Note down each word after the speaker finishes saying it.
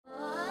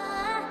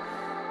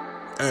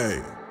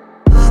Hey.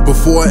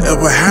 Before I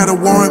ever had a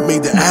warrant,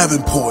 made the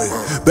Avonport.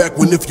 Back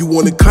when if you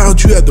wanted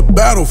clout, you had to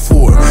battle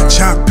for it.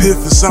 Chop piff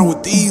and sour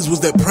these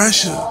was that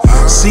pressure.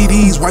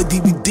 CDs, white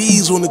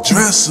DVDs on the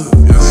dresser.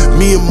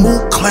 Me and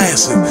Mook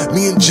classic,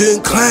 me and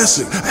Jen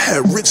classic. I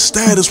had rich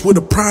status with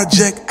a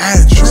project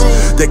actress.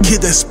 That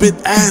kid that spit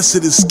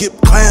acid and skip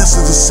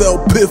classes and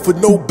sell piff with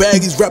no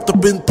baggies wrapped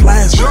up in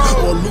plastic.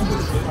 Or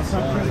aluminum.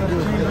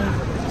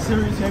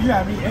 Serius, you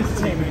have me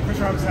entertainment. Chris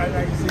Roberts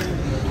magazine.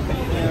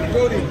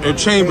 And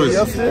Chamberz,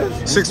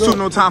 6'2",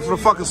 no time for the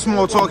fucking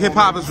small talk. Hip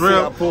hop is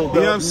real. You know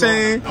what I'm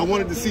saying? I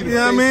wanted to see the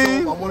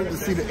I wanted to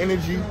see the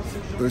energy,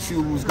 to see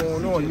what was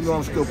going on. You know,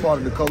 I'm still part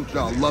of the culture.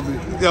 I love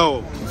it.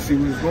 Yo, see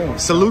what was going.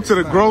 Salute to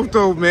the growth,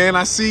 though, man.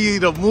 I see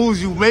the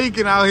moves you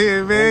making out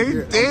here,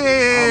 man.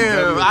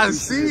 Damn, I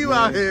see you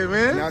out here,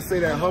 man. And I say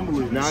that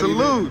humbly. Now,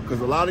 salute.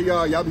 Because a lot of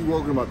y'all be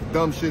walking about the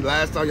dumb shit.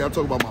 Last time y'all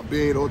talk about my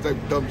bed, all type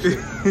of dumb shit.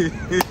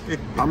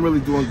 I'm really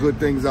doing good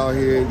things out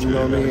here. You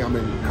know what I mean? I'm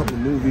in a couple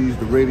of movies,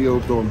 the radio,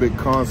 throwing big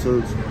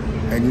concerts,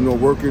 and you know,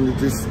 working to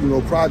just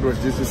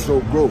progress, just to show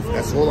growth.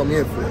 That's all I'm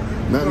here for.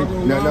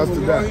 Nothing else to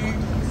that.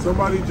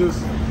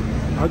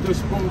 I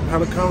just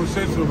had a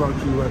conversation about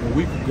you like a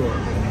week ago.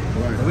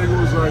 Right. I think it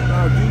was like,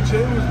 nah, D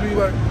Chamberz be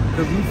like,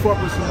 because you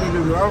fuck with some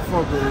niggas that I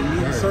fuck with.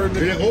 And you certain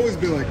niggas, it always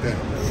be like that.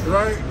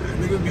 Right?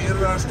 Niggas be in the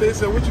United States,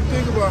 said, what you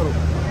think about him?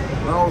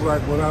 And I was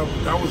like, well,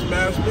 that was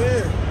Mash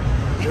Man.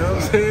 You know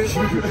what I'm saying?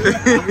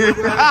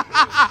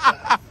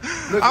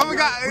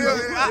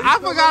 I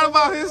forgot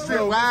about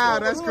history. Wow,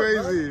 that's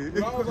crazy.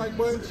 I was like,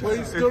 but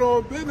he stood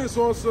on business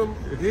on some,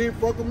 he ain't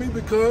fucking me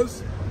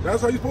because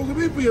that's how you supposed to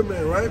be for your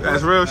man, right?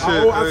 That's real shit.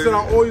 I said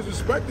I always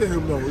respected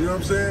him though, you know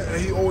what I'm saying?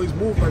 And he always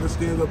moved like a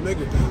stand-up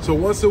nigga. So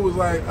once it was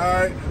like, all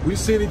right, we've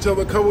seen each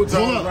other a couple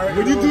times, right?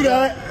 When you do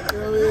that,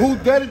 who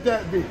deaded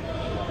that beat?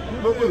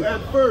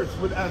 At first,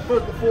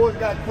 before it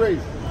got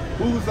crazy,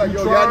 who was like,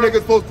 yo, y'all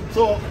niggas supposed to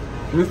talk?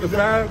 Mr.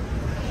 Fab?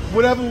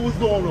 Whatever was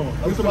going on.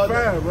 Mr.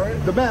 Fab,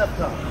 right? The math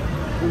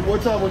time. One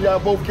time when y'all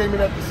both came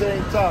in at the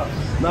same time.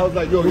 And I was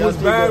like, yo, it was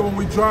bad when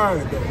we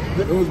tried though.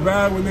 It was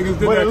bad when niggas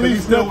did but that. At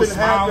least nothing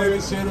happened.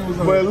 And shit. It was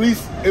like, but at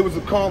least it was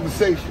a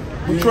conversation.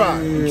 We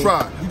tried. We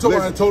tried. You talking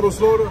about Total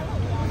Slaughter?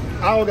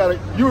 I don't got it.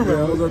 You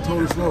remember? Yeah, it was a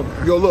Total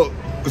Slaughter. Yo, look.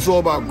 It's all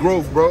about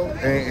growth, bro.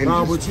 And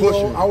nah, but you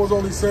know, I was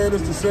only saying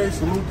this to say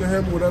salute to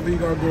him, whatever he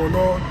got going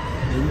on.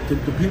 And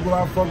the people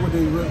I fuck with,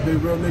 they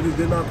real niggas,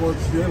 they're not going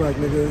to, they're like,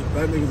 nigga,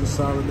 that nigga's a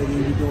solid nigga,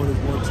 he be doing his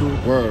one too.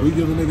 Word. We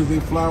giving niggas their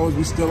flowers,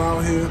 we still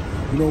out here.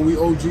 You know, we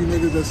OG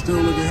niggas that still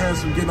looking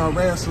handsome, getting our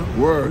ransom.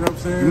 Word. You know what I'm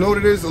saying? You know what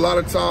it is? A lot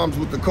of times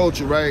with the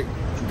culture, right?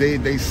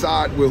 They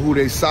side with who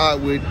they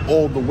side with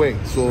all the way.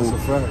 So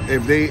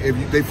if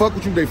they fuck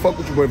with you, they fuck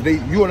with you. But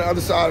if you on the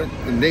other side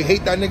and they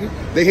hate that nigga,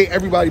 they hate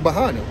everybody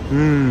behind them.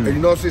 And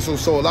you know what I'm saying?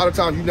 So a lot of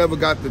times you never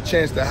got the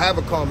chance to have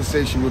a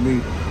conversation with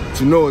me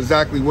to know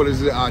exactly what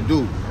is it I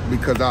do.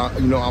 Because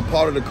I'm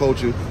part of the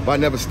culture, but I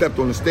never stepped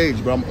on the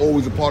stage. But I'm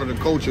always a part of the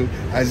culture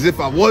as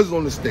if I was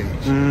on the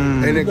stage.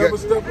 And you never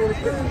stepped on the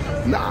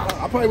stage? Nah,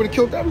 I probably would have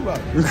killed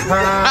everybody.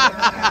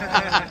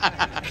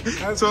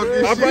 I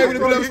probably would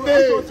have been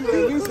upstairs. I thought you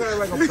at least had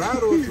like a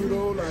battle or two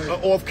though.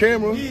 Like, off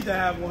camera. You need to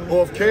have one.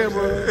 Off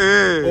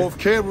camera. Off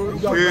camera.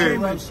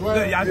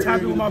 Y'all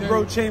tapping with my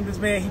bro Chamberz,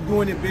 man. He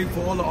doing it big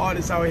for all the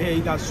artists out here. He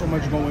got so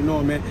much going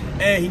on, man.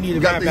 And he need a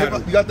rap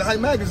battle. You got the Hype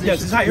magazine.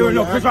 Yes, it's Hype. You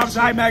know, Chris Roberts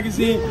Hype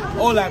magazine,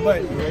 all that.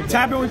 But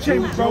tap in with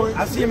Chamberz, bro.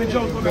 I see him in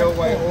Jones. Pale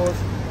White Horse.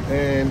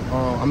 And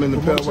I'm in the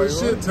Pale White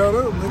Horse. Tell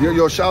them.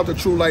 Yo, shout out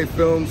to True Life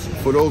Films.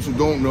 For those who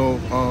don't know,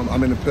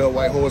 I'm in the Pale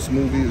White Horse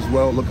movie as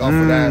well. Look out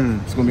for that.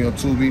 It's gonna be on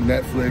Tubi,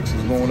 Netflix.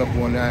 It's going up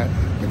on that.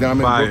 And then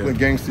I'm in Brooklyn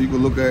Gangster. You can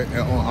look at it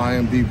on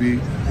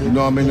IMDb. You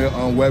know I'm in the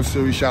web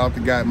series. Shout out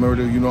to Got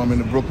Murder. You know I'm in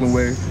the Brooklyn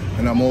Way,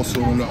 and I'm also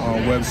in the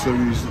web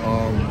series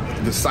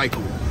The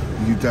Cycle.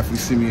 You definitely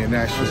see me in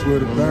that shit. That's where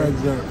the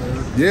bag's at,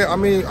 man. Yeah, I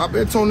mean, I've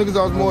been telling niggas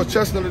I was more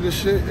chestnut of this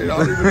shit. And I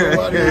don't even know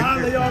about it. You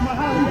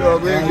know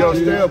what I mean? Yo,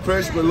 stay up,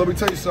 press. But let me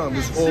tell you something.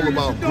 It's all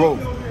about growth.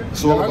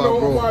 It's all about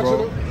growth,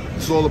 bro.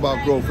 It's all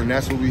about growth, and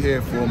that's what we're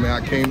here for, man.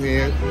 I came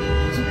here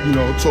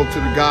to, talk to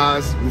the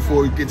guys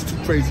before it gets too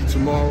crazy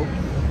tomorrow.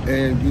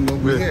 And,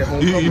 we're here.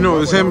 You know,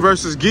 it's him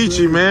versus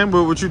Geechee, man.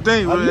 But what you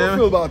think? How do you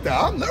feel about that?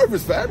 I'm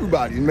nervous for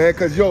everybody, man.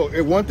 Because,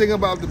 one thing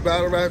about the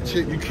battle rap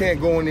shit, you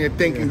can't go in there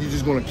thinking you're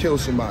just going to kill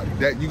somebody.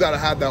 That you got to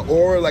have that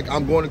aura, like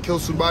I'm going to kill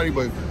somebody.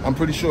 But I'm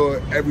pretty sure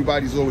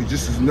everybody's always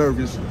just as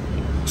nervous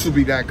to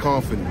be that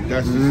confident.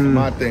 That's just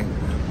my thing.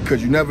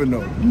 Because you never know.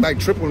 You might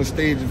trip on the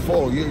stage and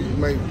fall. You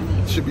might,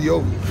 should be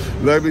over.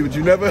 But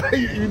you never know.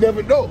 You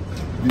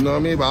know what I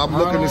mean? But I'm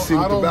looking to see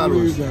what the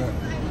battle is.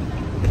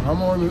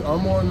 I'm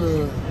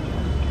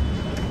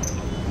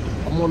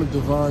on a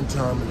divine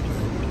timing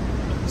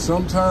thing.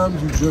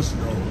 Sometimes you just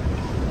know.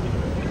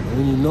 And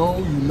when you know,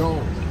 you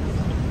know.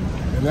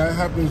 And that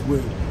happens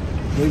with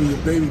maybe your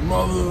baby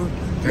mother,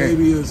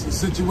 maybe it's a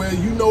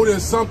situation. You know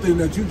there's something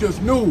that you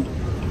just knew,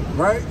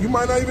 right? You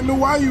might not even know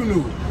why you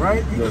knew,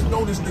 right? You just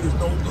know this nigga's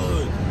no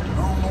good. I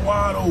don't know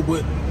why though,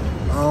 but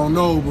I don't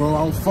know, bro. I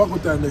don't fuck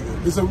with that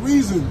nigga. It's a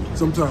reason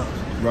sometimes.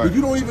 Right. But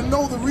you don't even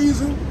know the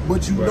reason,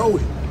 but you know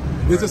it.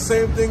 It's the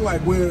same thing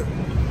like where,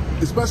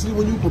 especially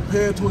when you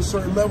prepare to a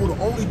certain level,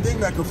 the only thing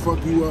that can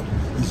fuck you up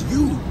is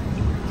you.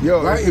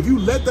 Yo, right? If you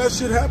let that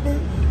shit happen,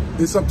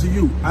 it's up to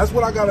you. That's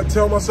what I gotta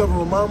tell myself and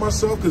remind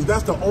myself, because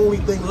that's the only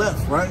thing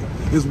left, right?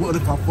 Is what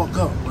if I fuck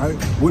up, right?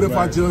 What if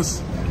I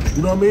just,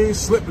 you know what I mean,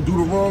 slip and do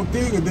the wrong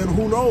thing, and then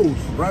who knows,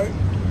 right?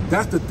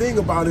 That's the thing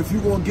about it. If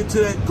you're gonna get to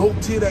that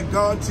GOAT tier, that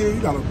God tier,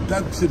 you gotta,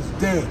 that shit is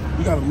dead.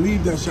 You gotta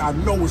leave that shit. I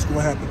know what's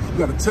gonna happen. You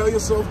gotta tell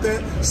yourself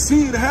that,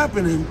 see it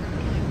happening,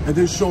 and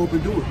then show up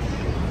and do it.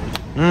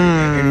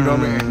 And you know what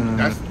I mean?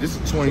 And this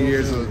is 20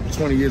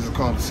 years of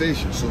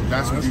conversation. So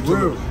that's what you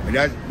do. And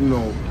that, you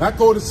know, that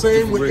go the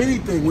same with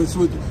anything. With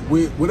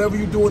whatever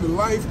you're doing in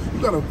life,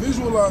 you gotta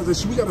visualize that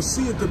shit. We gotta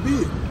see it to be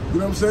it. You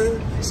know what I'm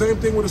saying? Same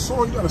thing with a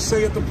song. You gotta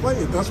say it to play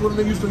it. That's what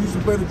they used to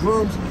play the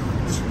drums.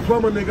 This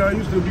plumber nigga I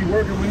used to be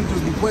working with, he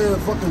just be playing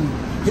fucking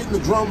hitting the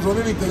drums on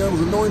anything. That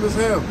was annoying as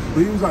hell.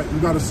 But he was like, you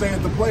gotta say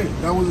it to play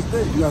it. That was his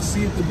thing. You gotta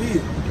see it to be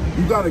it.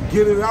 You gotta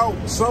get it out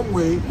some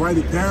way, write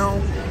it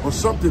down or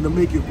something to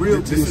make it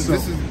real to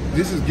yourself.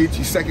 This is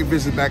Geechee's second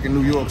visit back in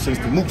New York since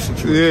the Mook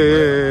situation.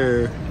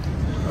 Yeah.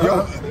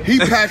 Yo, he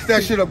patched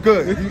that shit up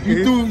good.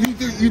 You threw.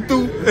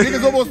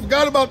 Niggas almost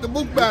forgot about the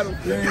Mook battle.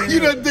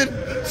 You done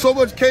did so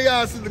much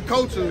chaos in the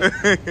culture.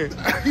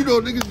 You know,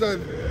 niggas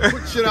done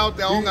put shit out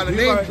there. I don't got a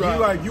name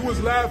drop. You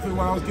was laughing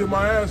when I was getting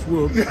my ass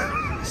whooped.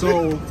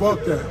 So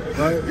fuck that,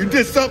 right? You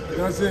did something.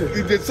 That's it.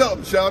 You did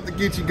something. Shout out to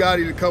Geechee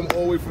Gotti to come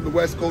all the way from the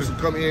West Coast and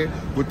come in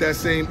with that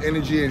same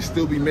energy and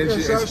still be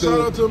mentioned. Yeah,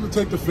 shout out to him to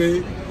take the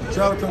fade.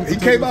 Shout out to him to he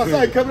came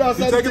outside. He coming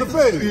outside. He taking the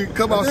fade. He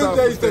come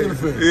outside. He's taking the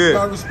fade. Yeah.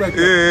 I respect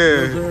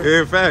that.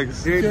 Yeah,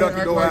 facts. He ain't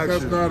ducking no action.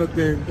 That's not a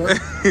thing.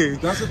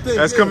 That's the thing.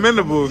 That's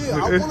commendable.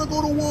 Yeah, I want to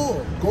go to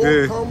war.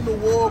 Come to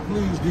war,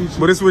 please, Geechee.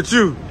 But it's with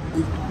you.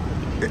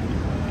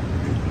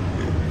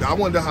 I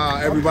wonder how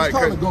everybody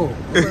I'm go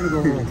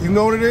home. You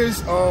know what it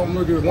is?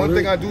 One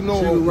thing I do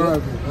know,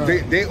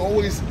 they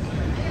always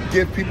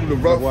give people the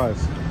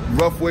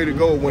rough way to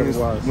go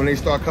when they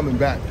start coming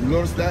back. You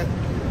notice that?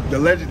 The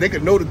legend, they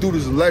could know the dude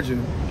is a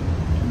legend,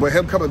 but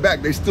him coming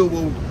back, they still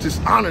will just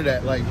honor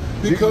that. Like,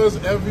 because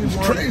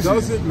everyone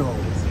doesn't know.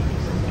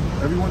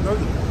 Everyone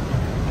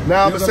doesn't.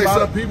 Now there's a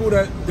lot of people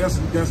that's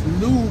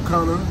new,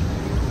 kind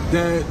of,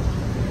 that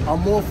are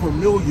more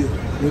familiar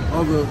with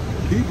other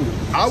people.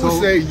 I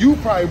would say you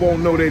probably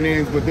won't know their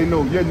names, but they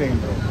know your name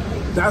though.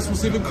 That's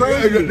what's even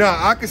crazy.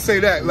 Nah, I could say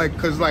that, like,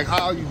 cause like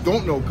how you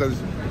don't know, cause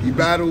you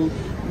battled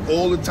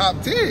all the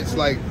top tiers.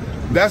 Like,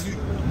 that's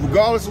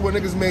regardless of what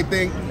niggas may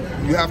think,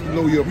 you have to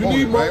know your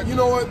opponent, right? You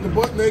know what? The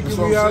butt naked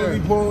reality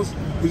pose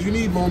is you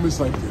need moments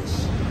like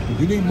this.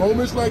 You need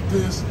moments like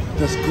this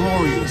that's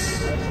glorious.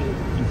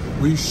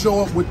 Where you show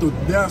up with the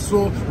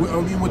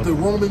with the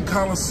Roman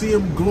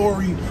Coliseum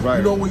glory, right.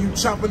 You know, when you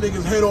chop a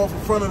nigga's head off in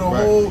front of the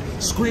whole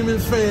screaming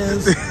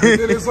fans, and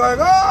then it's like,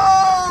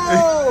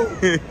 oh,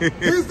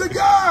 he's the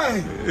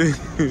guy.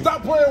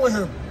 Stop playing with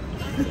him.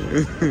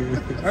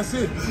 That's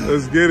it.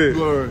 Let's get it.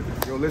 Glory.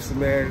 Yo, listen,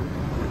 man.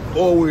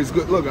 Always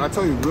good. Look, I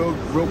tell you,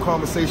 real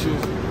conversations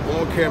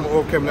on camera,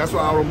 off camera. That's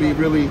why I don't be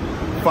really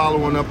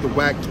following up the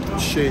whack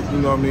shit. You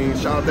know what I mean?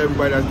 Shout out to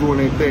everybody that's doing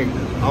their thing.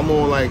 I'm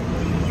on like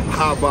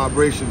high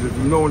vibrations. If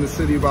you know in the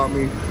city about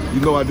me,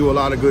 you know I do a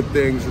lot of good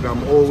things, and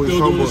I'm always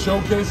still humble.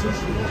 Doing the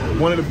showcases?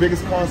 One of the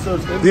biggest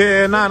concerts.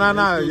 Yeah, nah.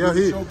 Yo,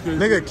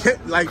 nigga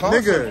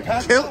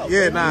killed.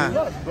 Yeah, nah.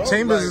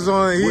 Chamberz is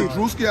on. With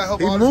Drewski, I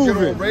help artists get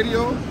on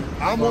radio.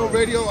 I'm on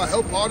radio. I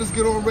help artists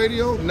get on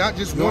radio, not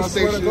just one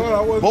station.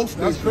 Both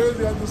stations. That's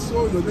crazy. I just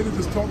saw you. Nigga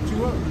just talked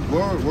you up.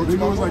 Word to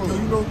my was like, yo,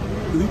 you know,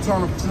 he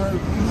trying to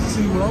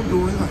see what I'm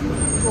doing. He's like, you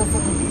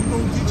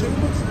know DJ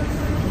Chamberz?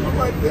 I'm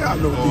like, yeah, I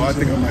know. Oh, I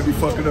think I might be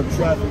fucking up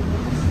traffic.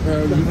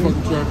 Yeah, you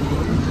fucking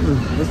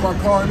traffic. That's my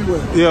car anyway.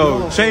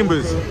 Yo,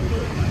 Chamberz.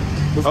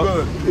 What's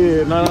good?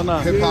 Yeah, nah.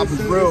 Hip hop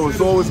is real. It's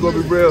always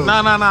gonna be real.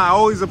 Nah. I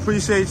always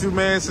appreciate you,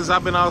 man. Since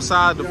I've been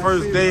outside, the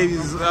first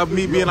days of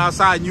me being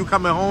outside and you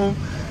coming home,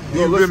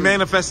 you've been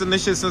manifesting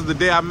this shit since the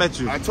day I met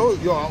you. I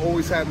told you, I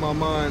always had my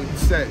mind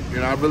set,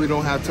 and I really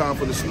don't have time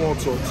for the small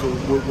talk. So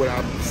what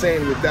I'm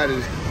saying with that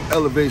is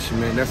elevation,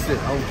 man. That's it.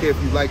 I don't care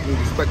if you like me.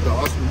 Respect the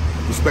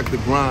hustle, respect the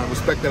grind,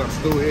 respect that I'm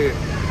still here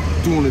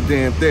doing the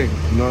damn thing.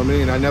 You know what I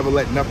mean? I never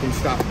let nothing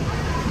stop me.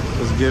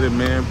 Let's get it,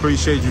 man.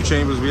 Appreciate you,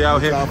 Chamberz. We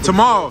out here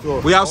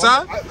tomorrow. We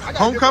outside? I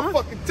Homecoming?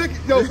 Fucking ticket.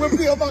 Yo, with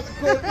me, I'm about to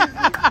call it.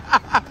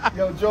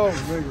 Yo, Joe,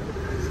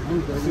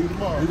 nigga. See you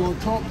tomorrow. We gonna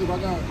talk because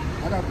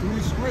I got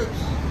 3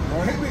 scripts.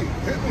 Hit me.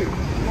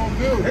 What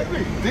you gonna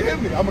do?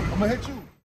 Hit me. I'm gonna hit you.